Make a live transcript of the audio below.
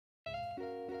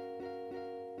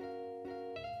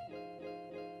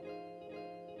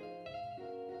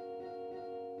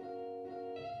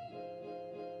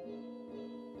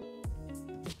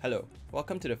Hello,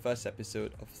 welcome to the first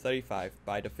episode of 35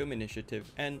 by the Film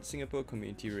Initiative and Singapore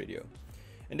Community Radio.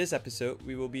 In this episode,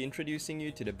 we will be introducing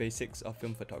you to the basics of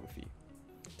film photography.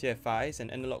 TFI is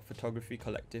an analog photography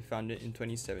collective founded in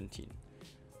 2017,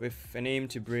 with an aim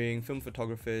to bring film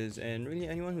photographers and really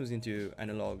anyone who's into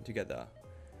analog together.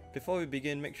 Before we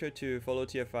begin, make sure to follow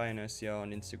TFI and SCR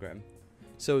on Instagram.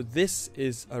 So this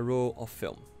is a roll of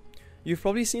film. You've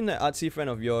probably seen that artsy friend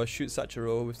of yours shoot such a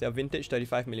roll with their vintage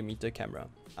 35mm camera.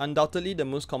 Undoubtedly the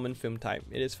most common film type,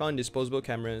 it is found in disposable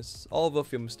cameras, all over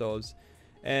film stores,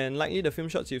 and likely the film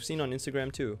shots you've seen on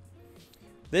Instagram too.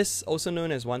 This, also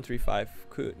known as 135,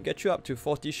 could get you up to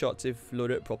 40 shots if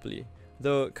loaded properly,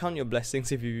 though count your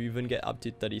blessings if you even get up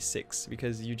to 36,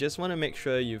 because you just want to make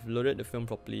sure you've loaded the film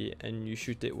properly and you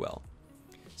shoot it well.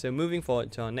 So moving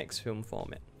forward to our next film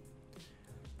format.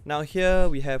 Now here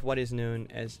we have what is known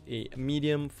as a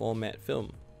medium format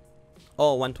film,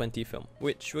 or 120 film,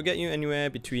 which will get you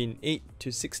anywhere between 8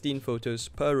 to 16 photos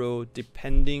per roll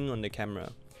depending on the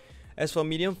camera. As for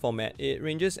medium format, it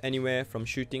ranges anywhere from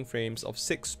shooting frames of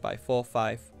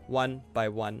 6x45,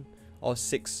 1x1, or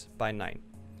 6x9.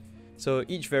 So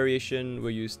each variation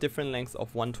will use different lengths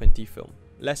of 120 film.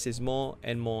 Less is more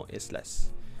and more is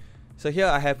less. So here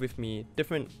I have with me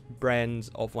different brands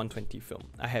of 120 film.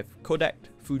 I have Kodak,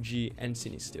 Fuji and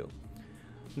Cinestill.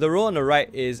 The roll on the right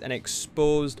is an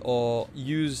exposed or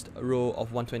used roll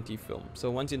of 120 film. So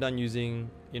once you're done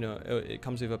using, it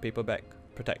comes with a paperback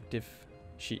protective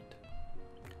sheet.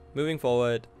 Moving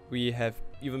forward, we have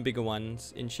even bigger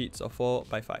ones in sheets of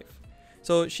 4x5.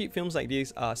 So sheet films like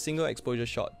these are single exposure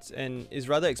shots and is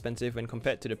rather expensive when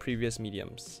compared to the previous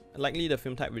mediums, likely the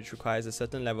film type which requires a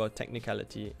certain level of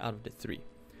technicality out of the three.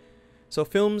 So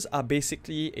films are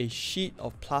basically a sheet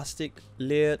of plastic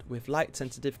layered with light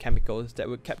sensitive chemicals that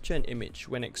will capture an image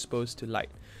when exposed to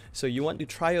light. So you want to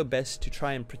try your best to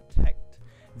try and protect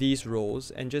these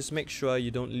rolls and just make sure you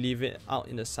don't leave it out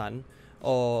in the sun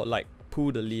or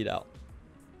pull the lid out.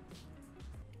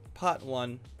 Part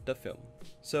 1. The film.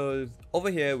 So over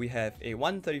here we have a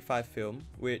 135 film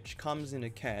which comes in a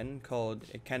can called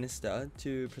a canister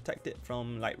to protect it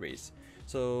from light rays.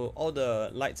 So all the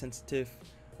light sensitive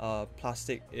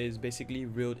plastic is basically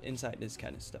reeled inside this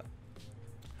canister.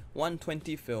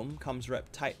 120 film comes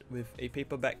wrapped tight with a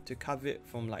paper bag to cover it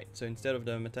from light. So instead of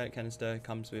the metallic canister, it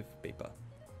comes with paper.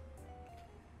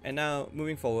 And now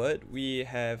moving forward, we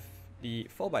have the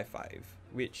 4x5,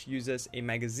 which uses a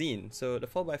magazine. So the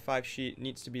 4x5 sheet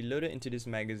needs to be loaded into this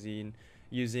magazine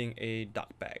using a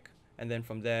duck bag. And then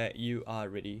from there, you are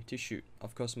ready to shoot.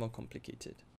 Of course, more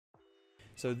complicated.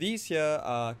 So these here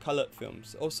are colored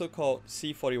films, also called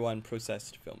C41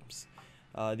 processed films.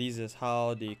 These is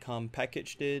how they come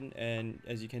packaged in, and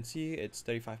as you can see, it's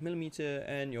 35mm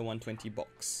and your 120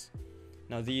 box.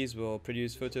 Now these will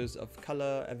produce photos of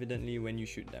color evidently when you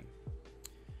shoot them.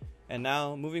 And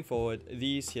now, moving forward,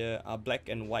 these here are black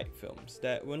and white films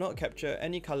that will not capture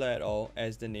any color at all,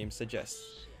 as the name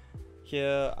suggests.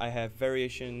 Here I have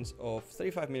variations of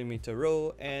 35mm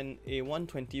roll and a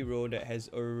 120 roll that has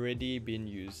already been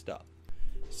used up.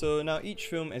 So now each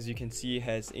film, as you can see,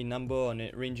 has a number on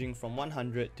it ranging from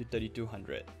 100 to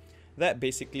 3200. That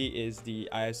basically is the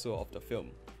ISO of the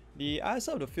film. The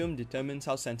ISO of the film determines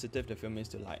how sensitive the film is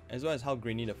to light, as well as how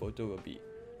grainy the photo will be.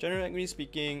 Generally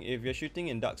speaking, if you're shooting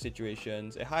in dark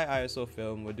situations, a high ISO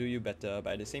film will do you better,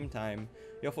 but at the same time,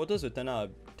 your photos will turn out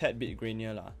a tad bit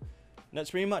grainier lah.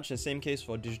 That's pretty much the same case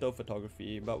for digital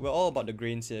photography, but we're all about the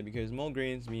grains here because more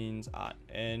grains means art.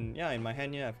 And yeah, in my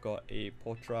hand here I've got a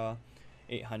Portra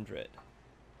 800.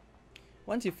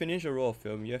 Once you finish a roll of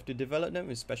film, you have to develop them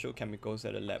with special chemicals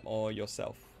at a lab or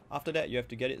yourself. After that, you have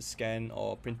to get it scanned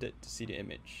or printed to see the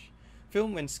image.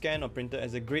 Film, when scanned or printed,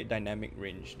 has a great dynamic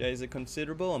range. There is a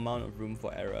considerable amount of room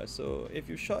for error, so if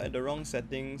you shot at the wrong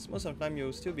settings, most of the time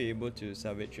you'll still be able to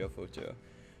salvage your photo.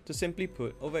 To simply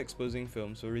put, overexposing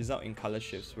films will result in color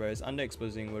shifts, whereas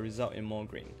underexposing will result in more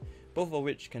grain, both of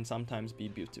which can sometimes be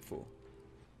beautiful.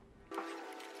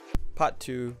 Part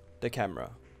 2. The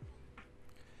camera.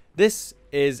 This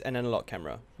is an analog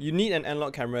camera. You need an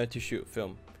analog camera to shoot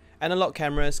film. Analog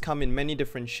cameras come in many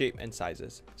different shapes and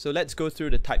sizes, so let's go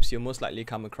through the types you'll most likely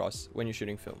come across when you're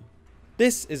shooting film.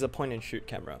 This is a point and shoot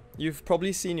camera. You've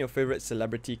probably seen your favorite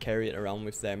celebrity carry it around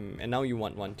with them, and now you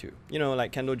want one too.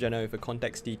 Like Kendall Jenner with a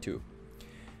Contax T2.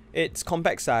 Its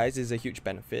compact size is a huge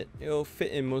benefit. It'll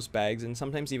fit in most bags and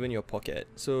sometimes even your pocket,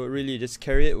 so really just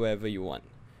carry it wherever you want.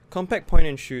 Compact point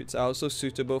and shoots are also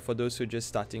suitable for those who are just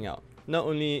starting out. Not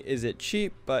only is it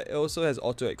cheap, but it also has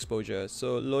auto exposure,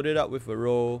 so load it up with a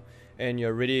roll and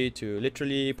you're ready to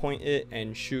literally point it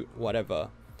and shoot whatever.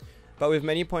 But with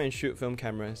many point and shoot film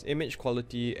cameras, image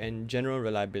quality and general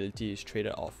reliability is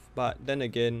traded off. But then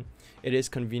again, it is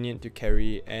convenient to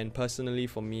carry, and personally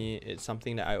for me, it's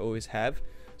something that I always have,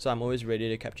 so I'm always ready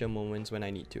to capture moments when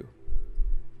I need to.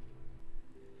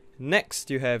 Next,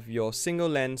 you have your single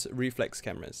lens reflex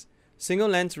cameras. Single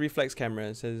lens reflex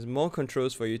cameras has more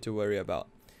controls for you to worry about.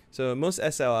 So most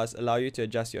SLRs allow you to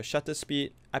adjust your shutter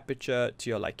speed, aperture to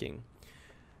your liking.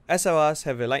 SLRs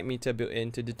have a light meter built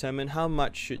in to determine how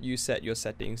much should you set your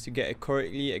settings to get a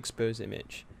correctly exposed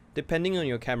image. Depending on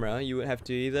your camera, you would have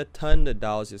to either turn the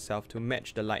dials yourself to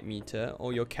match the light meter,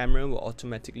 or your camera will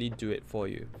automatically do it for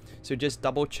you. So just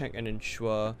double check and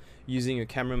ensure using your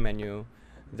camera manual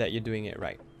that you're doing it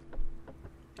right.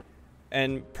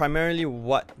 And primarily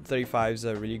what 35s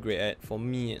are really great at, for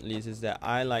me at least, is that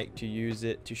I like to use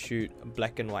it to shoot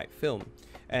black and white film.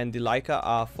 And the Leica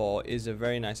R4 is a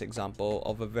very nice example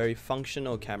of a very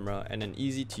functional camera and an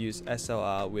easy to use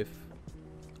SLR with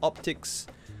optics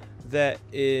that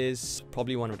is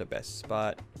probably one of the best,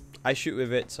 but I shoot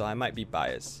with it, so I might be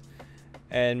biased.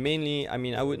 And mainly,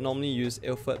 I would normally use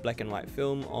Ilford black and white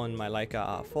film on my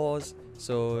Leica R4s,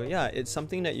 so yeah, it's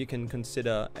something that you can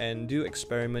consider and do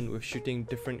experiment with shooting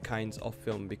different kinds of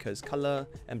film because color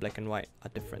and black and white are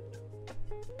different.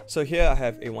 So here I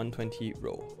have a 120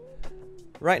 roll.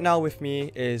 Right now with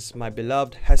me is my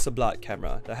beloved Hasselblad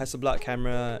camera. The Hasselblad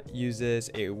camera uses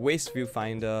a waist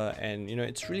viewfinder, and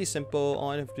it's really simple.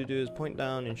 All I have to do is point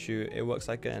down and shoot. It works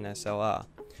like an SLR.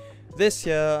 This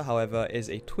here, however, is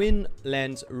a twin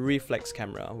lens reflex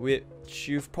camera, which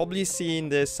you've probably seen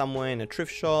this somewhere in a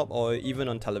thrift shop or even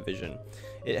on television.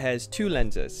 It has two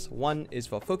lenses. One is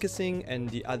for focusing and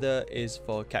the other is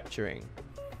for capturing.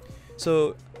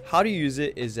 So how to use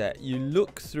it is that you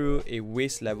look through a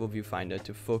waist level viewfinder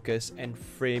to focus and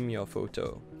frame your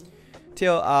photo.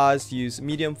 TLRs use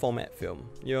medium format film.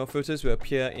 Your photos will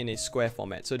appear in a square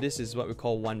format, so this is what we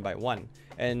call 1:1.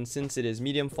 And since it is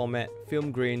medium format,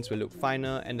 film grains will look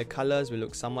finer and the colors will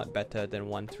look somewhat better than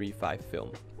 135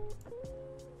 film.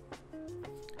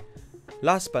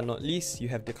 Last but not least, you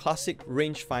have the classic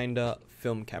rangefinder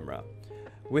film camera.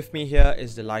 With me here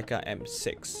is the Leica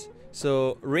M6.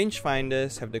 So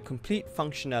rangefinders have the complete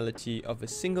functionality of a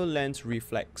single lens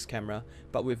reflex camera,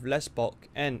 but with less bulk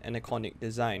and an iconic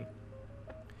design.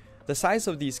 The size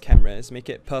of these cameras make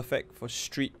it perfect for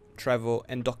street, travel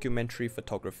and documentary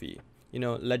photography.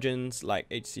 Legends like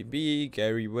HCB,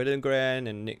 Gary Winogrand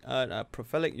and Nick Art are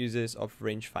prolific users of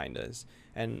rangefinders,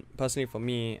 and personally for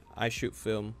me, I shoot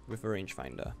film with a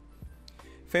rangefinder.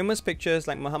 Famous pictures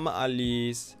like Muhammad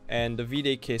Ali's and the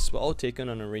V-Day kiss were all taken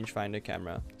on a rangefinder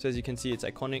camera. So as you can see, it's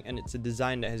iconic and it's a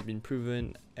design that has been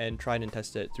proven and tried and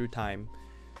tested through time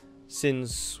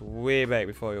since way back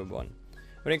before you were born.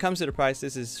 When it comes to the price,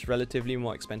 this is relatively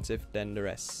more expensive than the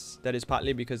rest. That is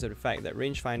partly because of the fact that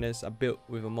rangefinders are built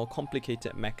with a more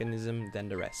complicated mechanism than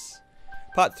the rest.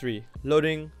 Part 3.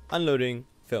 Loading, unloading,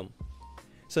 film.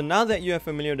 So now that you are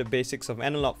familiar with the basics of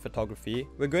analog photography,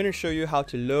 we're going to show you how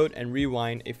to load and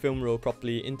rewind a film roll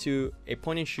properly into a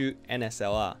point and shoot and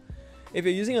SLR. If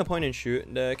you're using a point and shoot,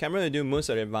 the camera will do most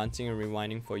of the advancing and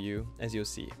rewinding for you, as you'll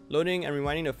see. Loading and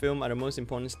rewinding the film are the most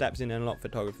important steps in analog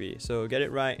photography, so get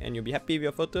it right and you'll be happy with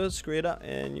your photos, screw it up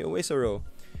and you'll waste a roll.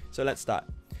 So let's start.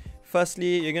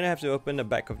 Firstly, you're going to have to open the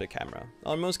back of the camera.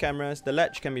 On most cameras, the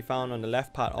latch can be found on the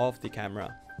left part of the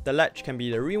camera. The latch can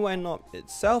be the rewind knob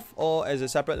itself or as a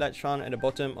separate latch found at the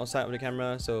bottom or side of the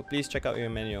camera, so please check out your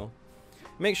manual.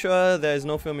 Make sure there is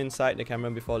no film inside the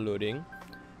camera before loading.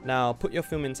 Now put your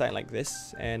film inside like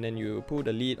this, and then you pull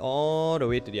the lead all the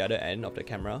way to the other end of the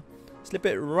camera. Slip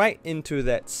it right into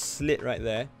that slit right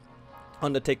there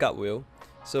on the take-up wheel.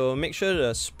 So make sure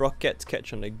the sprockets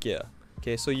catch on the gear.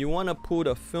 Okay, so you want to pull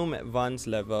the film advance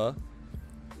lever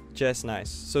just nice.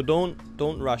 So don't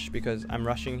rush, because I'm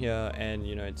rushing here and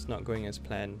it's not going as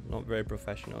planned, not very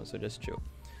professional, so just chill.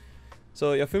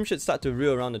 So your film should start to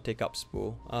reel around the take-up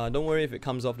spool. Don't worry if it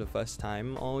comes off the first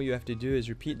time. All you have to do is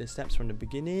repeat the steps from the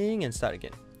beginning and start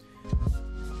again.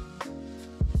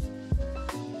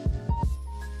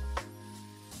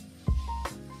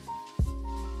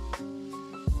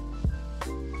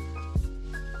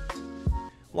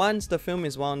 Once the film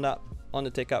is wound up on the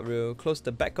take-up reel, close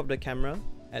the back of the camera,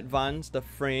 advance the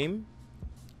frame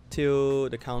till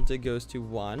the counter goes to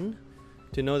 1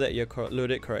 to know that you're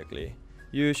loaded correctly.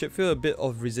 You should feel a bit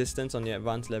of resistance on the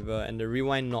advance lever, and the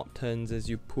rewind knob turns as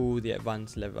you pull the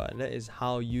advance lever. That is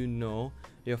how you know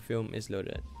your film is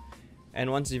loaded. And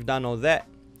once you've done all that,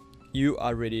 you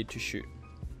are ready to shoot.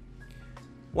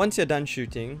 Once you're done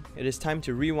shooting, it is time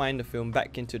to rewind the film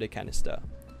back into the canister.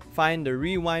 Find the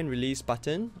rewind release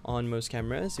button on most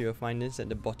cameras. You will find this at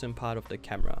the bottom part of the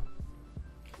camera.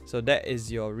 So that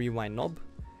is your rewind knob,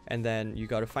 and then you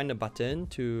got to find a button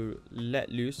to let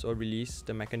loose or release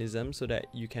the mechanism so that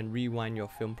you can rewind your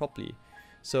film properly.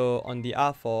 So on the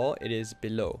R4 it is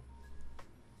below.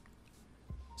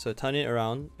 So turn it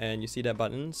around and you see that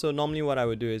button. So normally what I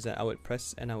would do is that I would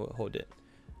press and I would hold it.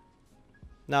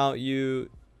 Now you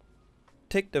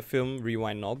take the film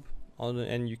rewind knob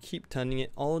and you keep turning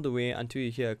it all the way until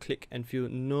you hear a click and feel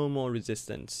no more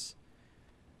resistance.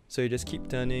 So you just keep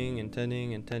turning and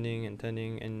turning and turning and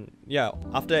turning, and yeah,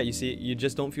 after that you see you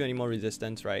just don't feel any more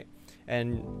resistance, right?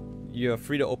 And you're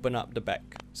free to open up the back.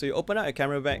 So you open up your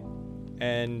camera back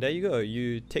and there you go,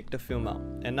 you take the film out,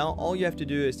 and now all you have to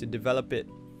do is to develop it.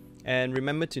 And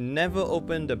remember to never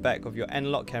open the back of your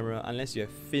analog camera unless you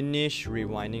have finished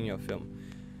rewinding your film.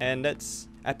 And that's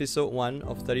episode 1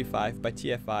 of 35 by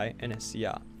TFI and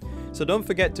SCR. So don't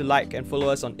forget to like and follow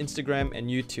us on Instagram and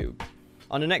YouTube.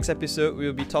 On the next episode, we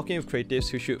will be talking with creatives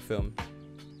who shoot film.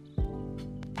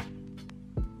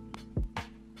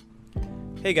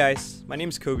 Hey guys, my name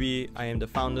is Kobe. I am the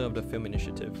founder of the Film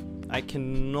Initiative. I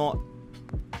cannot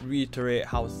reiterate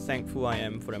how thankful I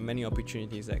am for the many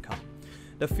opportunities that come.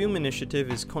 The Film Initiative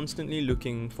is constantly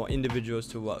looking for individuals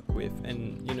to work with,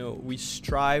 and we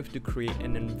strive to create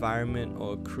an environment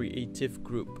or creative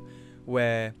group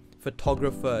where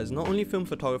photographers, not only film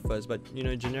photographers, but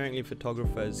generically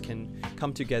photographers, can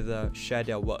come together, share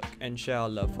their work, and share our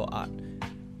love for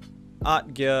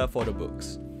art gear for the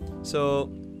books.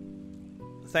 So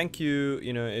thank you,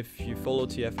 if you follow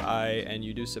TFI and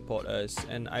you do support us,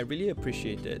 and I really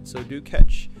appreciate it. So do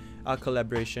catch our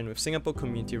collaboration with Singapore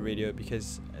Community Radio,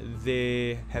 because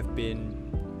they have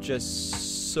been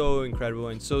just so incredible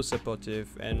and so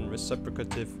supportive and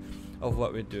reciprocative of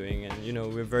what we're doing,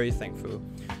 and we're very thankful.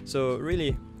 So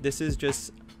really, this is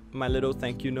just my little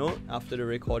thank you note after the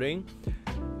recording.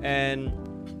 And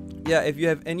yeah, if you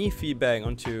have any feedback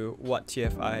onto what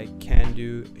TFI can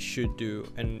do, should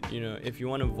do, and if you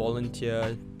want to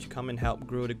volunteer to come and help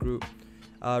grow the group,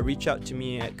 reach out to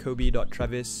me at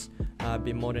kobe.travis. I'll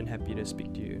be more than happy to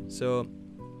speak to you. So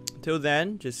till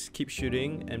then, just keep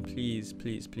shooting, and please,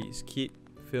 please, please keep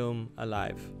film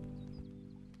alive.